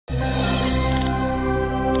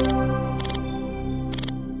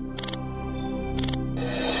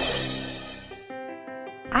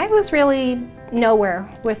was really nowhere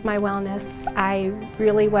with my wellness. I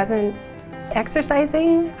really wasn't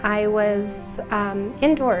exercising. I was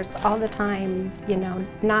indoors all the time, you know,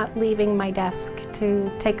 not leaving my desk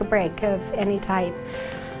to take a break of any type.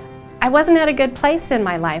 I wasn't at a good place in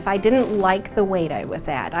my life. I didn't like the weight I was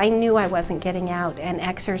at. I knew I wasn't getting out and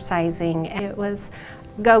exercising. It was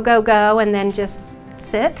go, go, go, and then just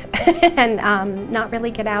sit and not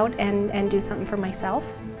really get out and do something for myself.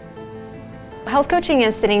 Health coaching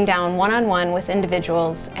is sitting down one-on-one with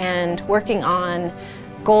individuals and working on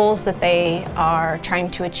goals that they are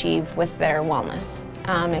trying to achieve with their wellness.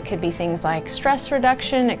 It could be things like stress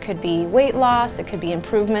reduction, it could be weight loss, it could be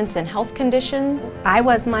improvements in health conditions. I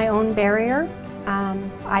was my own barrier.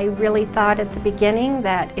 I really thought at the beginning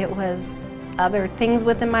that it was other things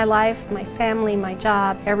within my life, my family, my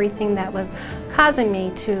job, everything that was causing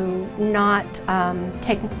me to not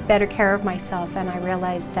take better care of myself, and I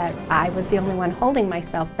realized that I was the only one holding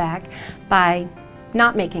myself back by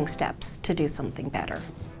not making steps to do something better.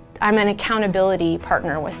 I'm an accountability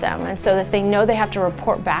partner with them, and so if they know they have to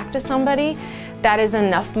report back to somebody, that is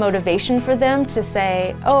enough motivation for them to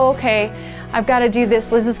say, oh, okay, I've got to do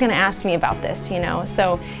this, Liz is going to ask me about this, you know.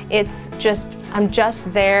 So it's just, I'm just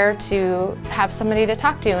there to have somebody to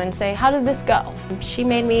talk to and say, how did this go? She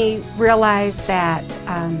made me realize that,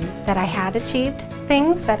 that I had achieved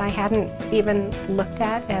things that I hadn't even looked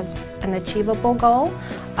at as an achievable goal.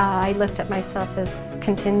 I looked at myself as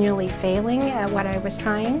continually failing at what I was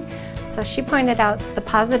trying. So she pointed out the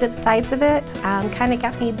positive sides of it, kind of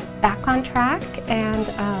got me back on track and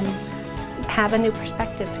have a new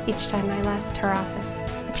perspective each time I left her office.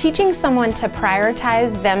 Teaching someone to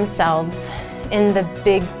prioritize themselves in the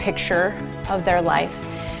big picture of their life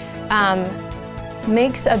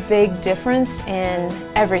makes a big difference in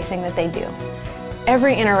everything that they do.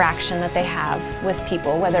 Every interaction that they have with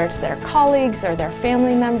people, whether it's their colleagues or their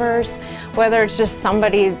family members, whether it's just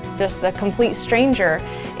somebody, just a complete stranger,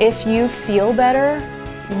 if you feel better,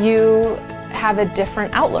 you have a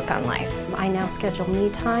different outlook on life. I now schedule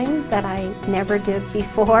me time that I never did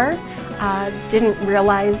before. Didn't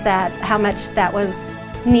realize that how much that was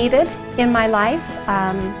needed in my life.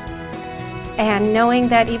 And knowing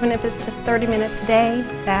that even if it's just 30 minutes a day,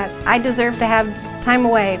 that I deserve to have time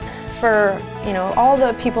away. For all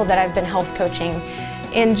the people that I've been health coaching,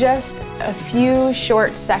 in just a few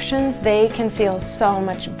short sessions, they can feel so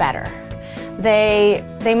much better. They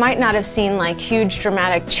might not have seen like huge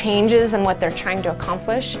dramatic changes in what they're trying to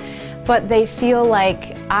accomplish, but they feel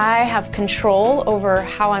like I have control over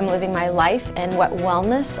how I'm living my life and what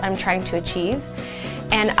wellness I'm trying to achieve,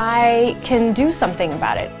 and I can do something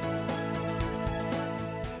about it.